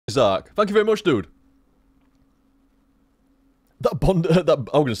Zark. Thank you very much, dude. That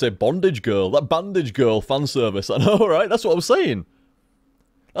I was gonna say bondage girl. That bandage girl fan service. I know, right? That's what I was saying.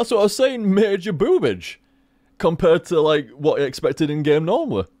 That's what I was saying. Major boobage compared to like what I expected in game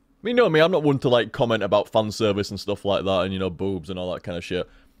normally. I mean, you know me. I'm not one to like comment about fan service and stuff like that, and you know, boobs and all that kind of shit.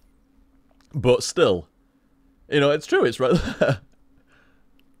 But still, you know, it's true. It's right there.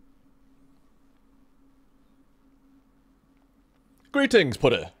 Greetings,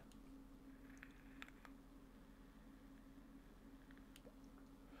 Puddy.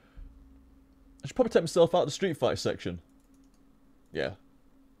 I should probably take myself out of the Street Fighter section. Yeah.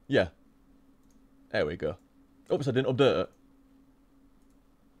 Yeah. There we go. Oops, I didn't update it.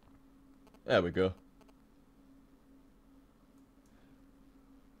 There we go.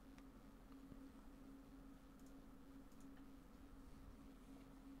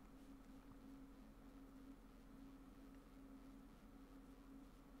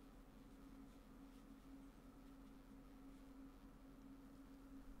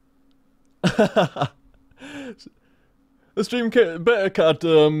 The stream beta card,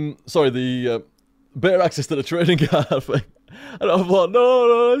 sorry, the beta access to the trading card thing. And I thought,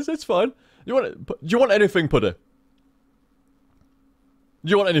 no, it's fine. Do you want anything, Puddy? Do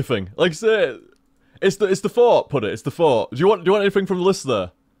you want anything? Like, say, it's the fort, Puddy. It's the fort. Do you want anything from the list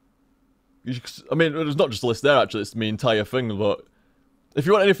there? I mean, there's not just a list there. Actually, it's the entire thing. But if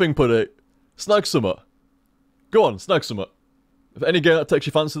you want anything, Puddy, snag some. Go on, snag some. If any game that takes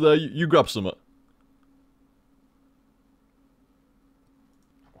your fancy there, you grab some.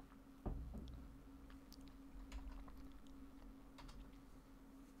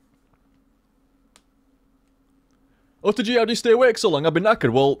 OTG, how do you stay awake so long? I've been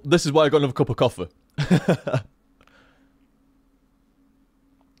knackered. Well, this is why I got another cup of coffee.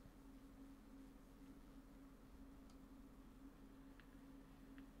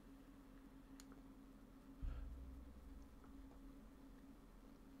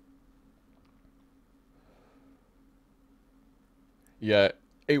 Yeah,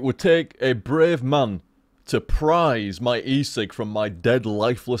 it would take a brave man to prise my e-cig from my dead,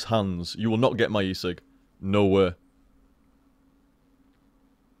 lifeless hands. You will not get my e-cig. No way.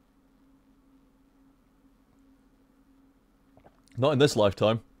 Not in this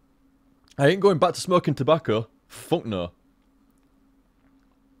lifetime. I ain't going back to smoking tobacco. Fuck no.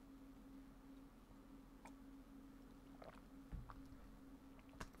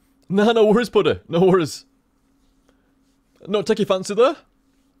 Nah, no worries, Puddy. No worries. No, take your fancy there?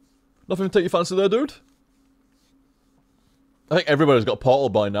 Nothing to take your fancy there, dude? I think everybody's got Portal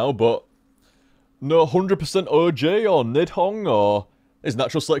by now, but... No 100% OJ or Nidhogg or... Is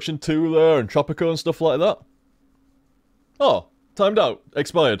Natural Selection 2 there and Tropico and stuff like that? Oh, timed out.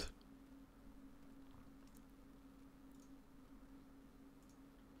 Expired.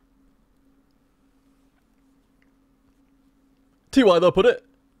 TY though, put it.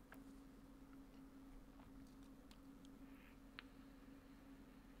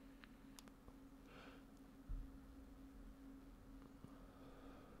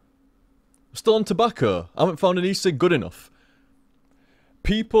 Still on tobacco. I haven't found an e-cig good enough.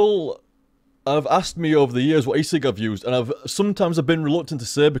 People have asked me over the years what e-cig I've used, and sometimes I've been reluctant to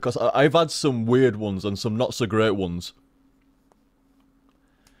say because I've had some weird ones and some not so great ones.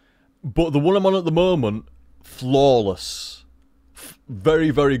 But the one I'm on at the moment, flawless.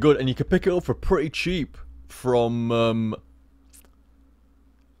 Very, very good, and you can pick it up for pretty cheap from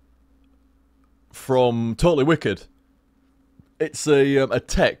Totally Wicked. It's a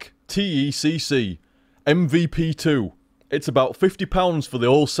Tech TECC MVP2. It's about £50 for the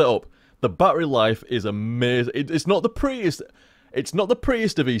whole setup. The battery life is amazing. It's not the prettiest. It's not the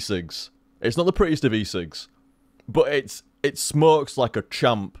prettiest of e-cigs. It's not the prettiest of e-cigs, but it smokes like a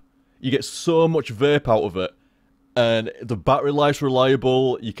champ. You get so much vape out of it, and the battery life's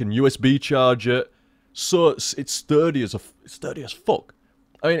reliable. You can USB charge it, so it's sturdy as fuck.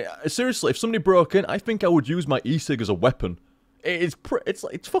 I mean, seriously, if somebody broke in, I think I would use my e-cig as a weapon.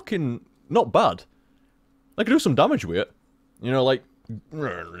 It's fucking not bad. I could do some damage with it. You know, like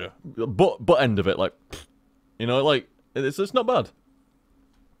butt end of it, like, you know, like it's not bad.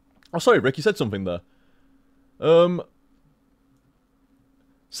 Oh, sorry, Rick, you said something there.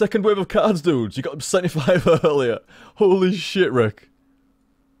 Second wave of cards, dudes. You got 75 earlier. Holy shit, Rick.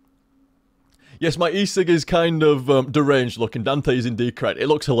 Yes, my e-cig is kind of deranged looking. Dante is indeed correct. It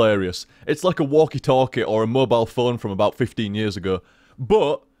looks hilarious. It's like a walkie-talkie or a mobile phone from about 15 years ago.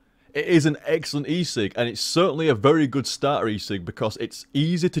 But it is an excellent e-cig, and it's certainly a very good starter e-cig because it's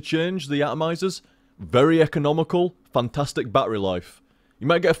easy to change the atomizers, very economical, fantastic battery life. You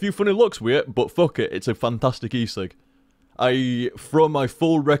might get a few funny looks with it, but fuck it, it's a fantastic e-cig. I throw my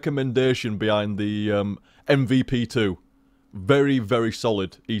full recommendation behind the MVP2. Very, very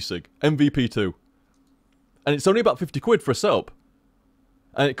solid e-cig. MVP2. And it's only about 50 quid for a setup.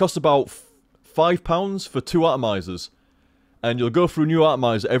 And it costs about £5 for 2 atomizers. And you'll go through new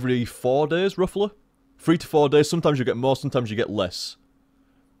atomizer every 4 days, roughly. 3 to 4 days. Sometimes you get more, sometimes you get less.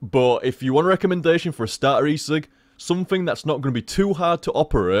 But if you want a recommendation for a starter e-cig, something that's not going to be too hard to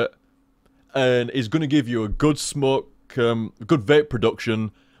operate, and is going to give you a good smoke, good vape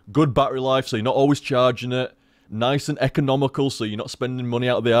production, good battery life, so you're not always charging it, nice and economical, so you're not spending money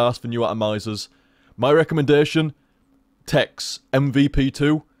out of the arse for new atomizers. My recommendation, Tex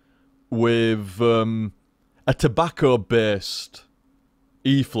MVP2 with a tobacco-based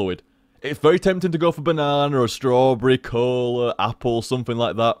e-fluid. It's very tempting to go for banana or strawberry, cola, apple, something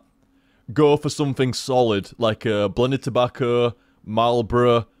like that. Go for something solid, like a blended tobacco,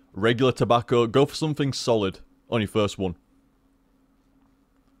 Marlboro, regular tobacco. Go for something solid on your first one.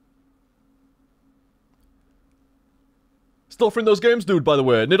 Still offering those games, dude, by the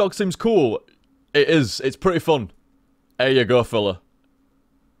way. Nidog seems cool. It is. It's pretty fun. There you go, fella.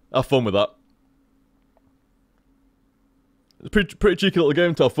 Have fun with that. It's a pretty cheeky little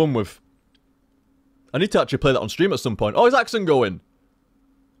game to have fun with. I need to actually play that on stream at some point. Oh, is Axon going?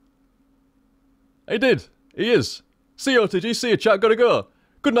 He did. He is. See you, OTG. See you, chat. Gotta go.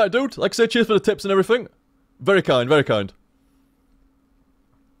 Good night, dude. Like I say, cheers for the tips and everything. Very kind, very kind.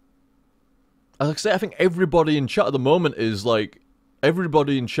 As I say, I think everybody in chat at the moment is like...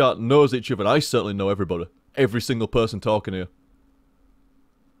 Everybody in chat knows each other. I certainly know everybody. Every single person talking here.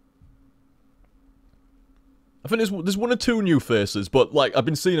 I think there's 1 or 2 new faces, but like, I've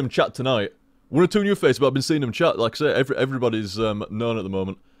been seeing them chat tonight. 1 or 2 new faces, but I've been seeing them chat. Like I say, everybody's known at the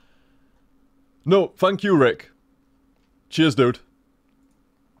moment. No, thank you, Rick. Cheers, dude.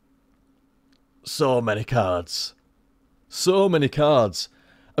 So many cards. So many cards.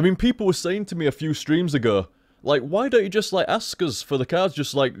 I mean, people were saying to me a few streams ago, like, why don't you just, like, ask us for the cards?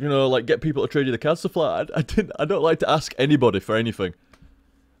 Just, like, you know, like, get people to trade you the cards, stuff like that. I don't like to ask anybody for anything.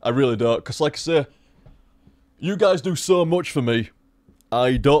 I really don't. Because, like I say, you guys do so much for me.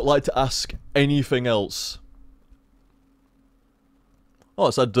 I don't like to ask anything else. Oh,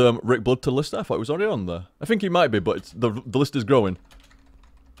 it's had Rick Blood to the list. I thought he was already on there. I think he might be, but it's, the list is growing.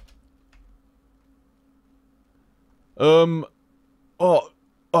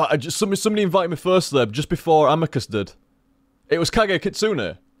 Somebody invited me first there, just before Amicus did. It was Kage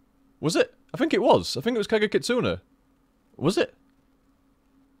Kitsune. Was it? I think it was. I think it was Kage Kitsune. Was it?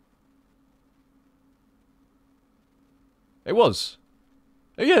 It was.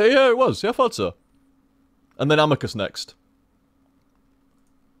 Yeah, it was. Yeah, I thought so. And then Amicus next.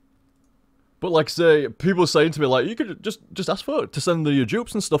 But like I say, people were saying to me, like, you could just ask for it to send your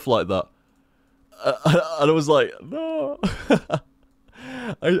dupes and stuff like that. And I was like, no.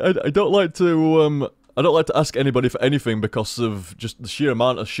 I don't like to ask anybody for anything because of just the sheer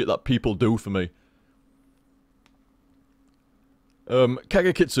amount of shit that people do for me.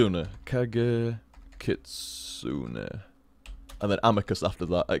 Kage Kitsune. Kage Kitsune. And then Amicus after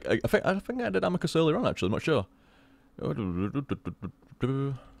that. I think I did Amicus earlier on, actually, I'm not sure.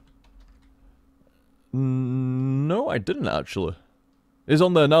 No, I didn't, actually. He's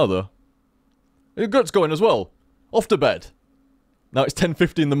on there now, though. His gut's going as well. Off to bed. Now it's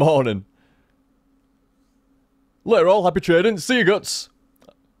 10:50 in the morning. Later all, happy trading. See you, Guts.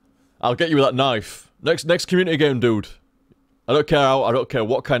 I'll get you with that knife. Next community game, dude. I don't care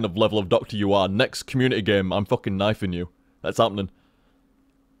what kind of level of doctor you are. Next community game, I'm fucking knifing you. That's happening.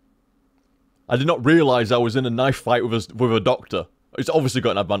 I did not realise I was in a knife fight with a doctor. It's obviously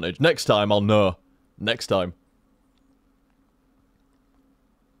got an advantage. Next time, I'll know. Next time.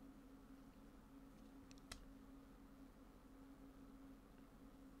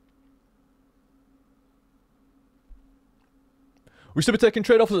 We should be taking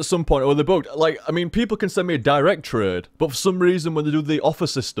trade offers at some point, or they're booked. Like, I mean, people can send me a direct trade, but for some reason, when they do the offer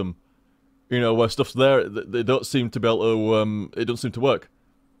system, you know, where stuff's there, they don't seem to be able to, it doesn't seem to work.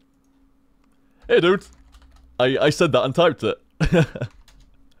 Hey, dude. I said that and typed it.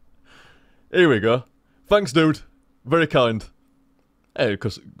 Here we go. Thanks, dude. Very kind. Hey,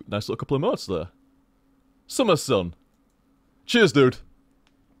 because nice little couple of emotes there. Summer sun. Cheers, dude.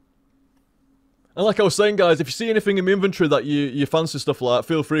 And like I was saying, guys, if you see anything in my inventory that you fancy stuff like that,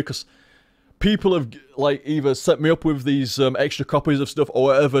 feel free, because people have, like, either set me up with these extra copies of stuff or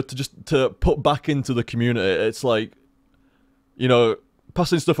whatever to put back into the community. It's like, you know,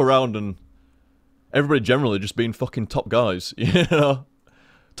 passing stuff around and everybody generally just being fucking top guys, you know?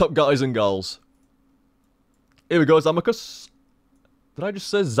 Top guys and gals. Here we go, Zamicus. Did I just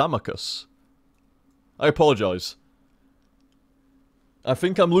say Zamicus? I apologise. I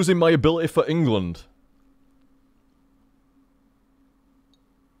think I'm losing my ability for England.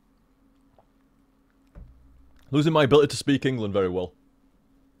 Losing my ability to speak England very well.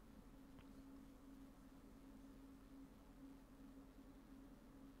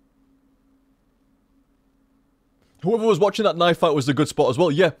 Whoever was watching that knife fight was a good spot as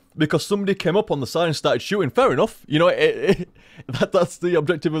well. Yeah, because somebody came up on the side and started shooting. Fair enough. You know, that's the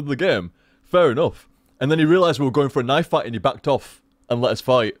objective of the game. Fair enough. And then he realised we were going for a knife fight and he backed off and let us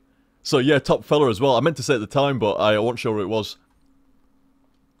fight. So yeah, top fella as well. I meant to say at the time, but I wasn't sure who it was.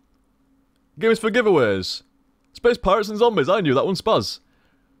 Games for giveaways. Space Pirates and Zombies. I knew that one, Spaz.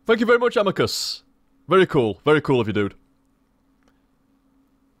 Thank you very much, Amicus. Very cool. Very cool of you, dude.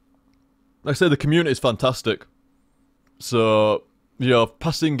 Like I say, the community is fantastic. So, you know,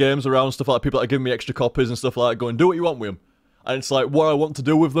 passing games around, stuff like that, people that are giving me extra copies and stuff like that, going, do what you want with them. And it's like, what I want to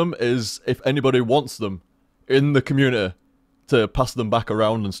do with them is, if anybody wants them in the community, to pass them back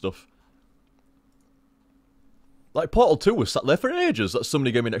around and stuff. Like, Portal 2 was sat there for ages, that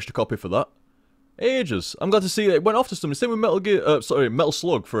somebody gave me an extra copy for that. Ages. I'm glad to see it went off to somebody. Same with Metal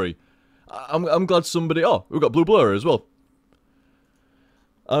Slug 3. I'm glad somebody, oh, we've got Blue Blur as well.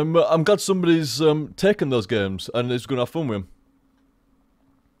 I'm glad somebody's taken those games and is going to have fun with them.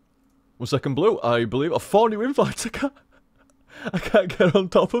 1 second, Blue. I believe 4 new invites. I can't get on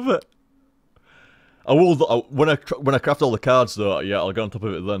top of it. I will when I craft all the cards though. Yeah, I'll get on top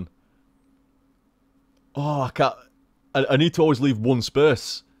of it then. Oh, I can't. I need to always leave one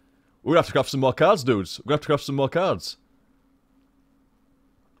space. We're gonna have to craft some more cards, dudes. We're gonna have to craft some more cards.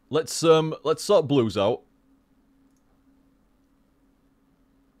 Let's sort Blues out.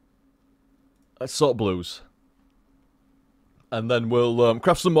 Let's sort Blues. And then we'll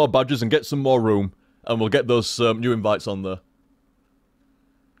craft some more badges and get some more room. And we'll get those new invites on there.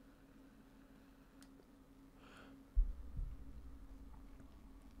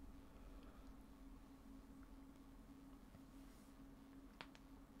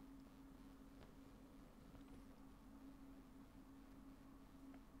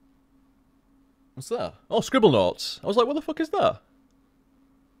 What's that? Oh, Scribble Notes. I was like, what the fuck is that?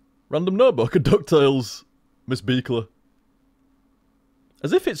 Random notebook of DuckTales. Miss Beakley.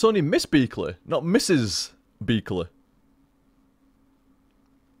 As if it's only Miss Beakley, not Mrs. Beakley.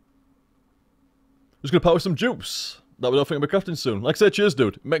 Just gonna power some juice. That we don't think I'll be crafting soon. Like I said, cheers,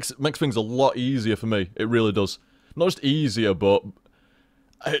 dude. Makes things a lot easier for me. It really does. Not just easier, but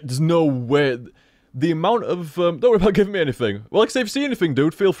there's no way. The amount of don't worry about giving me anything. Well, like I say, if you see anything,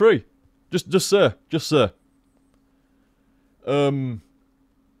 dude, feel free. Just say.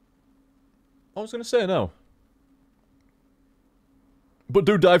 What was I gonna say now? But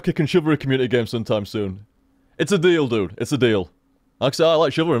do Dive Kick and Chivalry community game sometime soon. It's a deal, dude. It's a deal. Like I say, I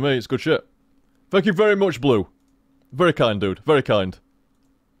like Chivalry, mate. It's good shit. Thank you very much, Blue. Very kind, dude. Very kind.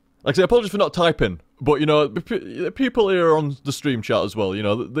 Like I say, apologies for not typing. But, you know, people here on the stream chat as well, you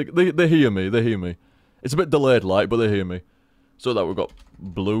know, they hear me. They hear me. It's a bit delayed, like, but they hear me. So that we've got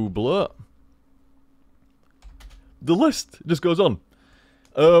Blue Blur. The list just goes on.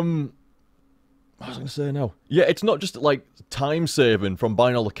 What was I going to say now? Yeah, it's not just, like, time saving from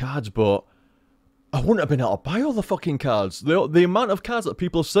buying all the cards, but I wouldn't have been able to buy all the fucking cards. The amount of cards that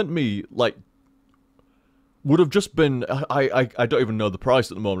people have sent me, like, would have just been... I don't even know the price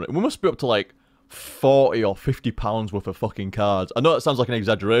at the moment. We must be up to, like, 40 or 50 pounds worth of fucking cards. I know that sounds like an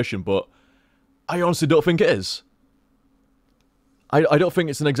exaggeration, but I honestly don't think it is. I don't think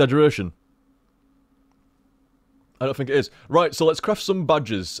it's an exaggeration. I don't think it is. Right, so let's craft some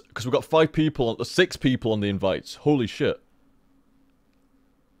badges, because we've got 6 people on the invites. Holy shit.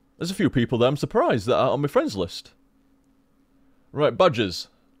 There's a few people there I'm surprised that are on my friends list. Right, badges.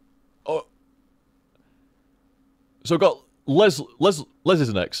 Oh. So I've got Les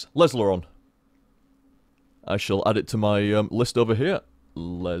is next. Lesler on. I shall add it to my list over here.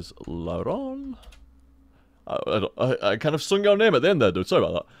 Lesleron. I kind of sung your name at the end there, dude. Sorry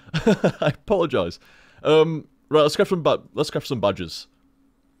about that. I apologise. Right, let's craft some badges.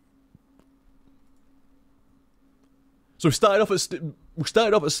 So we started off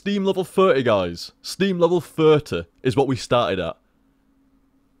at Steam level 30, guys. Steam level 30 is what we started at.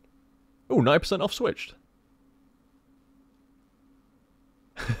 Oh, 9% off switched.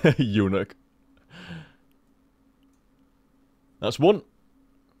 Eunuch. That's one.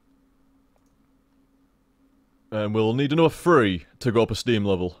 And we'll need another 3 to go up a Steam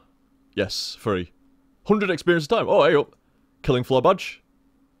level. Yes, 3. 100 experience time. Oh, hey up. Killing floor badge.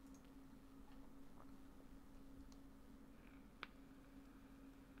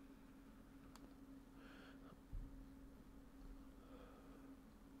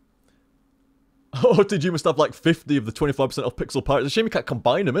 OTG must have like 50 of the 25% off pixel pirates. It's a shame you can't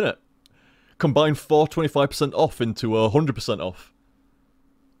combine them, innit? Combine 4 25% off into 100% off.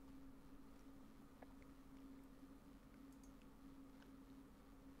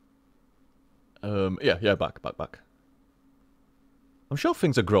 Yeah, back. I'm sure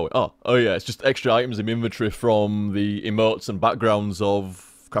things are growing. Oh yeah, it's just extra items in my inventory from the emotes and backgrounds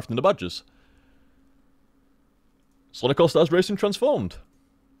of crafting the badges. Sonic All-Stars Racing transformed.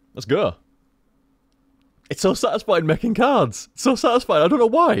 Let's go. It's so satisfying making cards. It's so satisfying. I don't know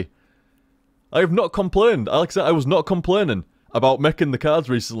why. I have not complained. Like I said, I was not complaining about making the cards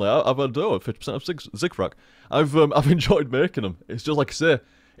recently. I've had 50% of Zigfrak. I've enjoyed making them. It's just like I say,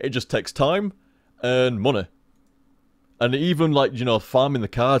 it just takes time and money. And even like, you know, farming the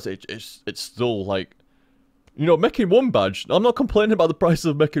cards, it's still like, you know, making one badge. I'm not complaining about the price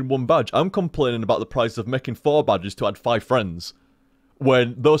of making one badge. I'm complaining about the price of making 4 badges to add 5 friends.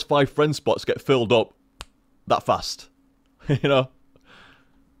 When those 5 friend spots get filled up that fast. You know?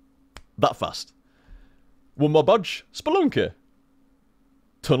 That fast. One more badge. Spelunky.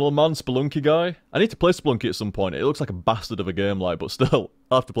 Tunnel Man, Spelunky guy. I need to play Spelunky at some point. It looks like a bastard of a game, like, but still,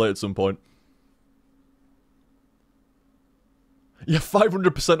 I'll have to play it at some point. Yeah,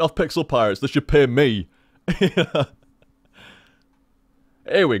 500% off Pixel Pirates. They should pay me.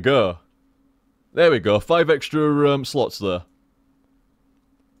 Here we go. There we go. 5 extra slots there.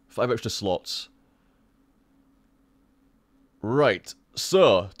 5 extra slots. Right.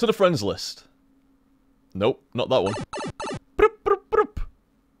 So, to the friends list. Nope, not that one.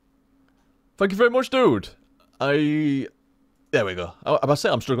 Thank you very much, dude. There we go. I say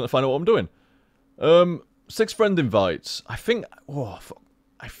I'm struggling to find out what I'm doing. 6 friend invites. I think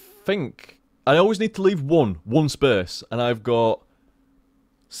I always need to leave one space, and I've got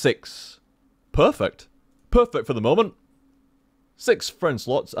 6. Perfect. Perfect for the moment. 6 friend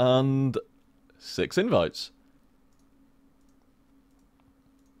slots and 6 invites.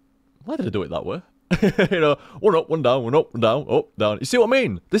 Why did I do it that way? You know, 1 up, 1 down, 1 up, 1 down, up, down. You see what I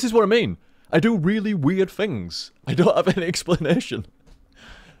mean? This is what I mean. I do really weird things. I don't have any explanation.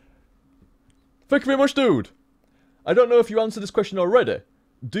 Thank you very much, dude. I don't know if you answered this question already.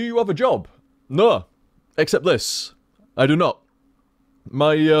 Do you have a job? No. Except this. I do not.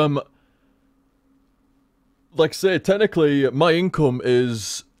 My, like I say, technically, my income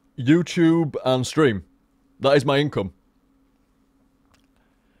is YouTube and stream. That is my income.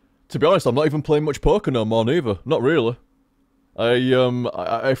 To be honest, I'm not even playing much poker no more, neither. Not really.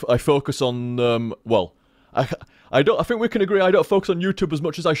 I focus on, well, I think we can agree I don't focus on YouTube as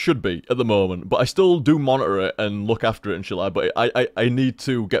much as I should be at the moment, but I still do monitor it and look after it and shit like that, but I need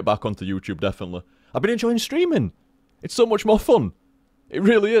to get back onto YouTube, definitely. I've been enjoying streaming. It's so much more fun. It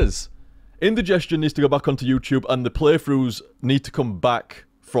really is. Indigestion needs to go back onto YouTube, and the playthroughs need to come back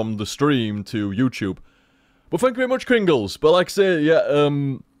from the stream to YouTube. But thank you very much, Kringles. But like I say,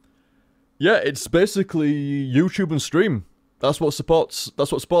 yeah, it's basically YouTube and stream. That's what supports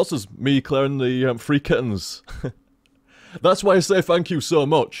us, me, Claire, and the 3 kittens. That's why I say thank you so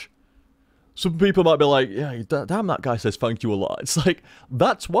much. Some people might be like, yeah, damn, that guy says thank you a lot. It's like,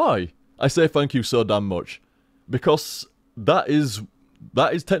 that's why I say thank you so damn much. Because that is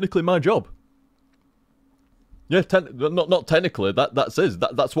technically my job. Yeah, not technically,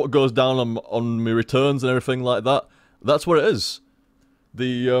 that's what goes down on my returns and everything like that. That's what it is.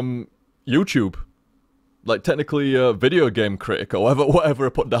 The, YouTube. Like, technically a video game critic or whatever I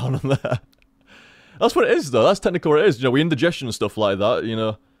put down on there. That's what it is, though. That's technically what it is. You know, we indigestion and stuff like that, you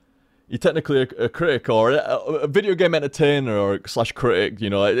know. You're technically a critic or a video game entertainer or / critic, you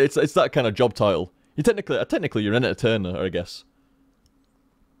know. It's that kind of job title. You're technically you're an entertainer, I guess.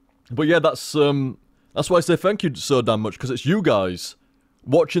 But yeah, that's why I say thank you so damn much, because it's you guys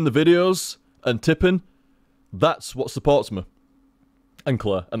watching the videos and tipping. That's what supports me. And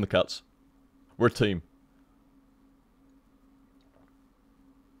Claire and the cats. We're a team.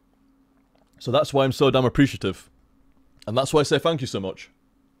 So that's why I'm so damn appreciative. And that's why I say thank you so much.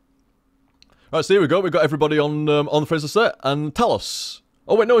 Right, so here we go. We've got everybody on the Fraser set. And Talos.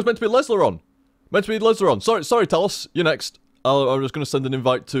 Oh, wait, no, it's meant to be Lesler on. Meant to be Lesler on. Sorry, Talos. You're next. I was going to send an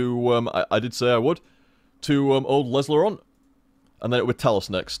invite to, I did say I would, to old Lesler on. And then it would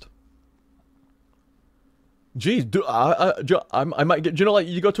Talos next. Geez, I might get... Do you know, like,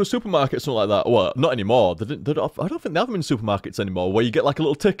 you go to a supermarket or something like that? Well, not anymore. I don't think they have them in supermarkets anymore, where you get, like, a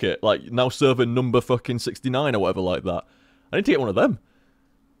little ticket, like, now serving number fucking 69 or whatever like that. I need to get one of them.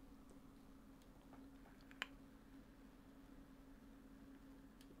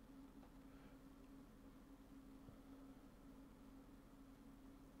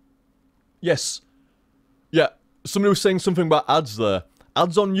 Yes. Yeah, somebody was saying something about ads there.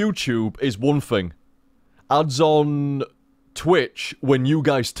 Ads on YouTube is one thing. Ads on Twitch, when you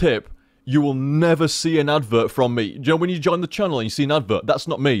guys tip, you will never see an advert from me. Do you know when you join the channel and you see an advert? That's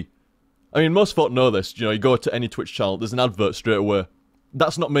not me. I mean, most folk know this. You know, you go to any Twitch channel, there's an advert straight away.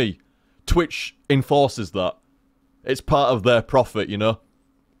 That's not me. Twitch enforces that. It's part of their profit, you know?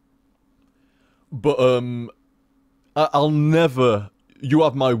 But, I'll never... You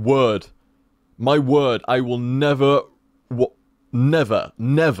have my word. My word, I will never... Never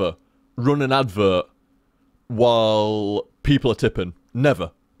run an advert while people are tipping.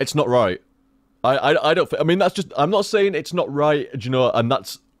 Never. It's not right. I don't... I mean, that's just... I'm not saying it's not right, you know, and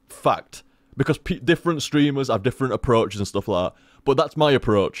that's fact. Because different streamers have different approaches and stuff like that. But that's my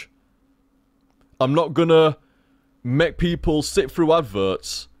approach. I'm not gonna make people sit through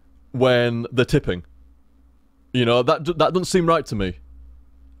adverts when they're tipping. You know, that doesn't seem right to me.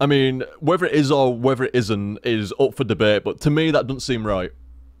 I mean, whether it is or whether it isn't is up for debate, but to me that doesn't seem right.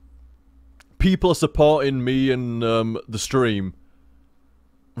 People are supporting me and the stream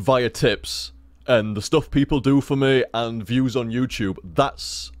via tips and the stuff people do for me and views on YouTube.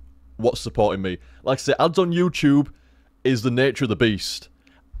 That's what's supporting me. Like I say, ads on YouTube is the nature of the beast.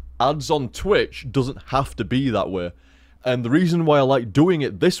 Ads on Twitch doesn't have to be that way. And the reason why I like doing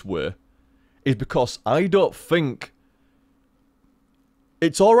it this way is because I don't think...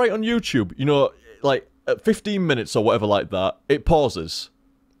 It's alright on YouTube, you know, like, at 15 minutes or whatever like that, it pauses.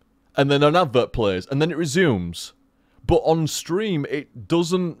 And then an advert plays, and then it resumes. But on stream, it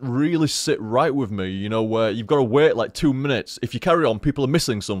doesn't really sit right with me, you know, where you've got to wait like 2 minutes. If you carry on, people are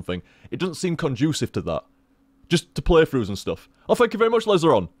missing something. It doesn't seem conducive to that. Just to playthroughs and stuff. Oh, thank you very much,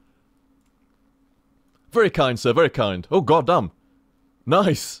 Lezeron. Very kind, sir, very kind. Oh, goddamn.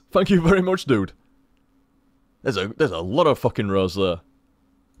 Nice. Thank you very much, dude. There's a lot of fucking rows there.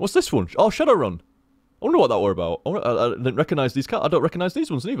 What's this one? Oh, Shadowrun. I wonder what that were about. I didn't recognise these cats. I don't recognise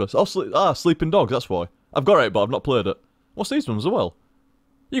these ones either. Oh, Sleeping Dogs, that's why. I've got it, but I've not played it. What's these ones as well?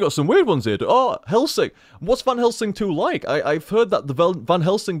 You got some weird ones here, dude. Oh, Helsing. What's Van Helsing 2 like? I've heard that the Van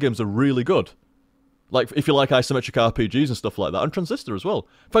Helsing games are really good. Like, if you like isometric RPGs and stuff like that. And Transistor as well.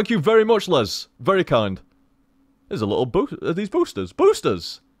 Thank you very much, Les. Very kind. There's a little boost. Are these boosters?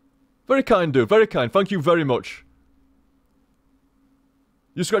 Boosters! Very kind, dude. Very kind. Thank you very much.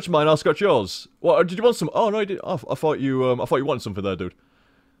 You scratch mine, I'll scratch yours. What? Did you want some? Oh no, I did. Oh, I thought you wanted something there, dude.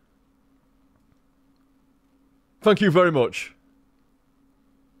 Thank you very much.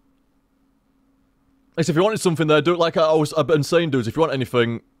 Like, if you wanted something there, do it like I've been saying, dudes. If you want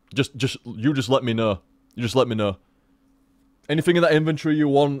anything, just let me know. You just let me know. Anything in that inventory you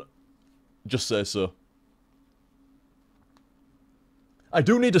want, just say so. I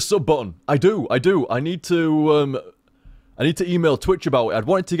do need a sub button. I do. I need to email Twitch about it. I'd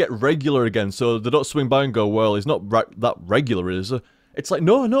want it to get regular again, so they don't swing by and go, well, it's not that regular, is it? It's like,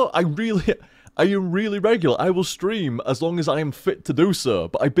 no, I am really regular. I will stream as long as I am fit to do so,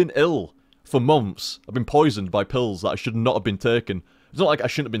 but I've been ill for months. I've been poisoned by pills that I should not have been taking. It's not like I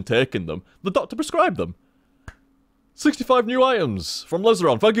shouldn't have been taking them. The doctor prescribed them. 65 new items from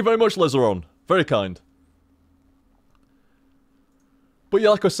Lezeron. Thank you very much, Lezeron. Very kind. But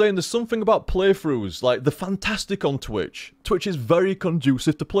yeah, like I was saying, there's something about playthroughs, like, they're fantastic on Twitch. Twitch is very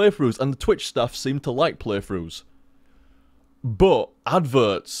conducive to playthroughs, and the Twitch staff seem to like playthroughs. But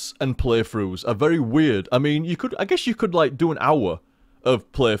adverts and playthroughs are very weird. I mean, I guess you could, like, do an hour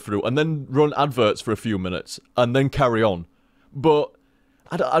of playthrough, and then run adverts for a few minutes, and then carry on. But,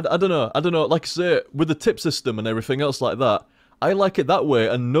 I don't know, like I say, with the tip system and everything else like that, I like it that way,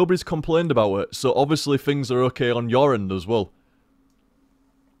 and nobody's complained about it, so obviously things are okay on your end as well.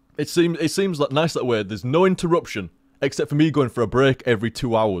 It seems like nice that way. There's no interruption, except for me going for a break every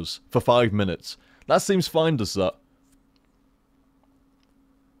 2 hours for 5 minutes. That seems fine, does that?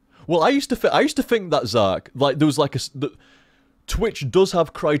 Well, I used to think that, Zark, like there was like Twitch does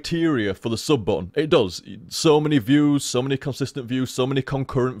have criteria for the sub button. It does. So many views, so many consistent views, so many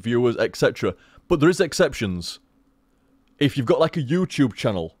concurrent viewers, etc. But there is exceptions. If you've got like a YouTube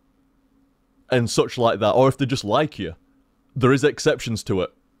channel and such like that, or if they just like you, there is exceptions to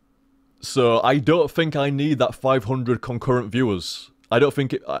it. So I don't think I need that 500 concurrent viewers. I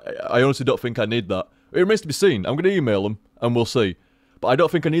honestly don't think I need that. It remains to be seen. I'm going to email them and we'll see. But I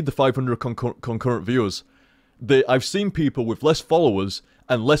don't think I need the 500 concurrent viewers. I've seen people with less followers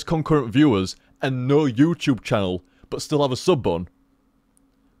and less concurrent viewers and no YouTube channel, but still have a sub button.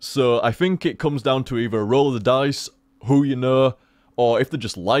 So I think it comes down to either a roll of the dice, who you know, or if they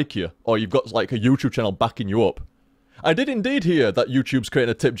just like you, or you've got like a YouTube channel backing you up. I did indeed hear that YouTube's creating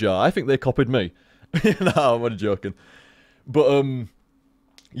a tip jar. I think they copied me. No, I'm only joking. But,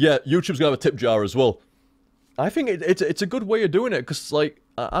 yeah, YouTube's gonna have a tip jar as well. I think it's a good way of doing it, because, like,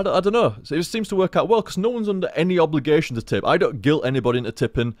 I don't know. It just seems to work out well, because no one's under any obligation to tip. I don't guilt anybody into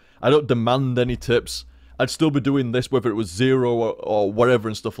tipping. I don't demand any tips. I'd still be doing this whether it was 0 or whatever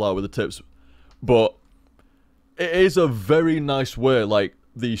and stuff like that with the tips. But it is a very nice way. Like,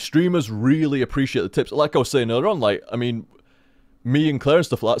 the streamers really appreciate the tips. Like I was saying earlier on, like, I mean, me and Claire and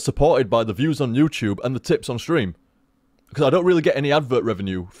stuff like that, supported by the views on YouTube and the tips on stream. Because I don't really get any advert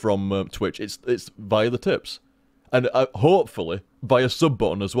revenue from Twitch. It's via the tips. And hopefully via sub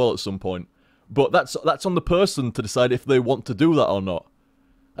button as well at some point. But that's on the person to decide if they want to do that or not.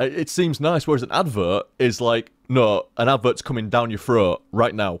 It seems nice, whereas an advert is like, no, an advert's coming down your throat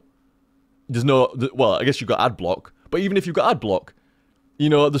right now. There's no, well, I guess you've got ad block. But even if you've got ad block, you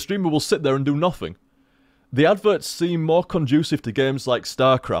know, the streamer will sit there and do nothing. The adverts seem more conducive to games like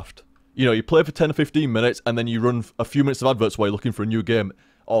StarCraft. You know, you play for 10 or 15 minutes, and then you run a few minutes of adverts while you're looking for a new game.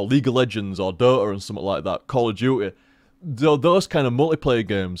 Or League of Legends, or Dota, and something like that. Call of Duty. Those kind of multiplayer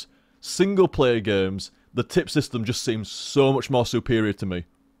games, single-player games, the tip system just seems so much more superior to me.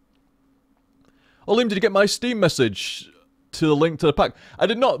 Oh, Liam, did you get my Steam message to the link to the pack? I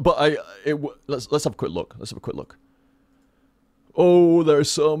did not, but let's have a quick look. Let's have a quick look. Oh, there are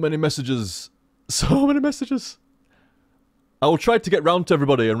so many messages. So many messages. I will try to get round to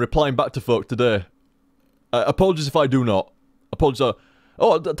everybody and replying back to folk today. Apologies if I do not. Apologies.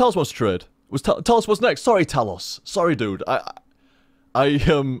 Oh, Talos wants to trade. Talos was next. Sorry, Talos. Sorry, dude. I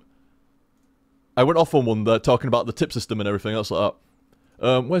went off on one there talking about the tip system and everything else like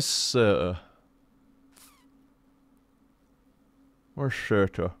that. Where's Serta?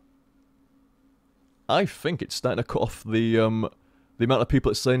 I think it's starting to cut off the amount of people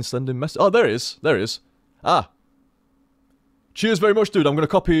it's saying sending messages. Oh, there it is. There it is. Ah. Cheers very much, dude. I'm going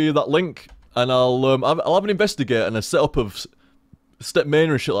to copy that link, and I'll have an investigator and a setup of step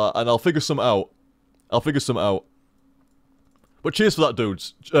mania and shit like that, and I'll figure something out. But cheers for that,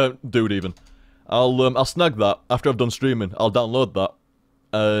 dude even. I'll snag that after I've done streaming. I'll download that,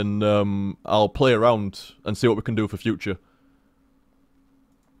 and I'll play around and see what we can do for future.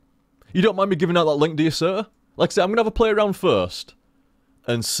 You don't mind me giving out that link, do you, sir? Like I said, I'm gonna have a play around first,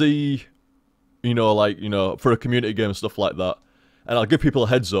 and see, you know, like, you know, for a community game and stuff like that. And I'll give people a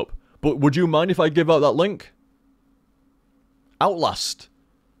heads up. But would you mind if I give out that link? Outlast.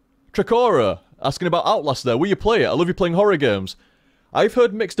 Trakora, asking about Outlast there. Will you play it? I love you playing horror games. I've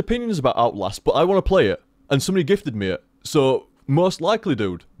heard mixed opinions about Outlast, but I want to play it. And somebody gifted me it. So, most likely,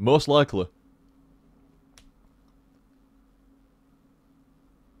 dude. Most likely.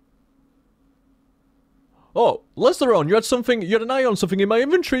 Oh, Lesleron, you had an eye on something in my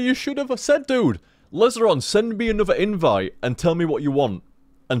inventory you should have said, dude. Lesleron, send me another invite and tell me what you want.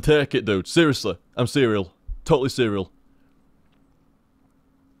 And take it, dude. Seriously. I'm serial. Totally serial.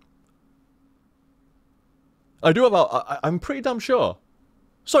 I do have I'm pretty damn sure.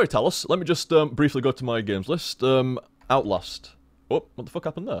 Sorry, Talos. Let me just briefly go to my games list. Outlast. Oh, what the fuck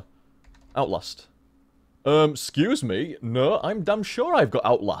happened there? Outlast. Excuse me? No, I'm damn sure I've got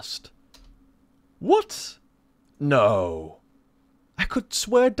Outlast. What? No. I could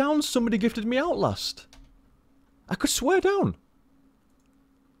swear down somebody gifted me Outlast. I could swear down.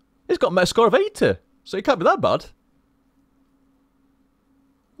 He's got a Metascore of 80, so it can't be that bad.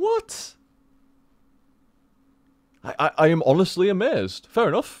 What? I am honestly amazed. Fair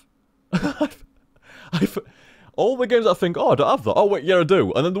enough. All the games I think, oh, I don't have that. Oh, wait, yeah, I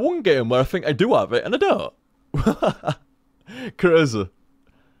do. And then the one game where I think I do have it, and I don't. Crazy.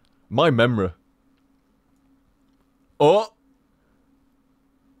 My memory. Oh!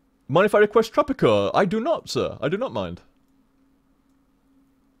 Mind if I request Tropico? I do not, sir. I do not mind.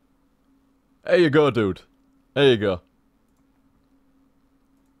 There you go, dude. There you go.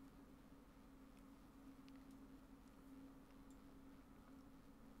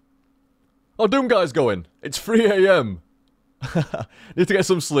 Oh, Doom Guy's going. It's 3 AM. Need to get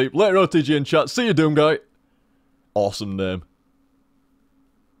some sleep. Later OTG in chat. See you, Doom Guy. Awesome name.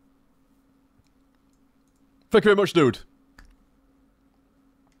 Thank you very much, dude.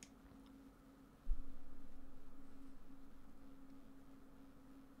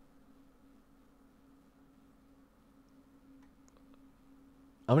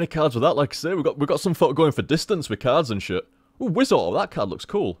 How many cards were that? Like I say, we got some folk going for distance with cards and shit. Ooh, Wizorb, that card looks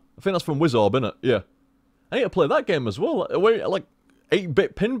cool. I think that's from Wizorb, innit? Yeah. I need to play that game as well. Like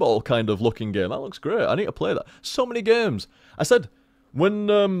 8-bit pinball kind of looking game. That looks great. I need to play that. So many games. I said, when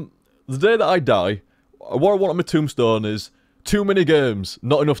the day that I die, what I want on my tombstone is too many games,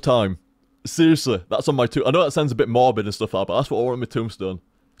 not enough time. Seriously, that's on my I know that sounds a bit morbid and stuff like that, but that's what I want on my tombstone.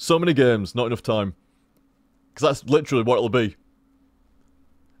 So many games, not enough time. Because that's literally what it'll be.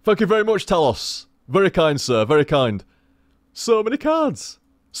 Thank you very much, Talos. Very kind, sir. Very kind. So many cards.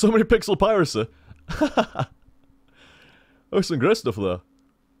 So many pixel piracy. Oh, some great stuff there.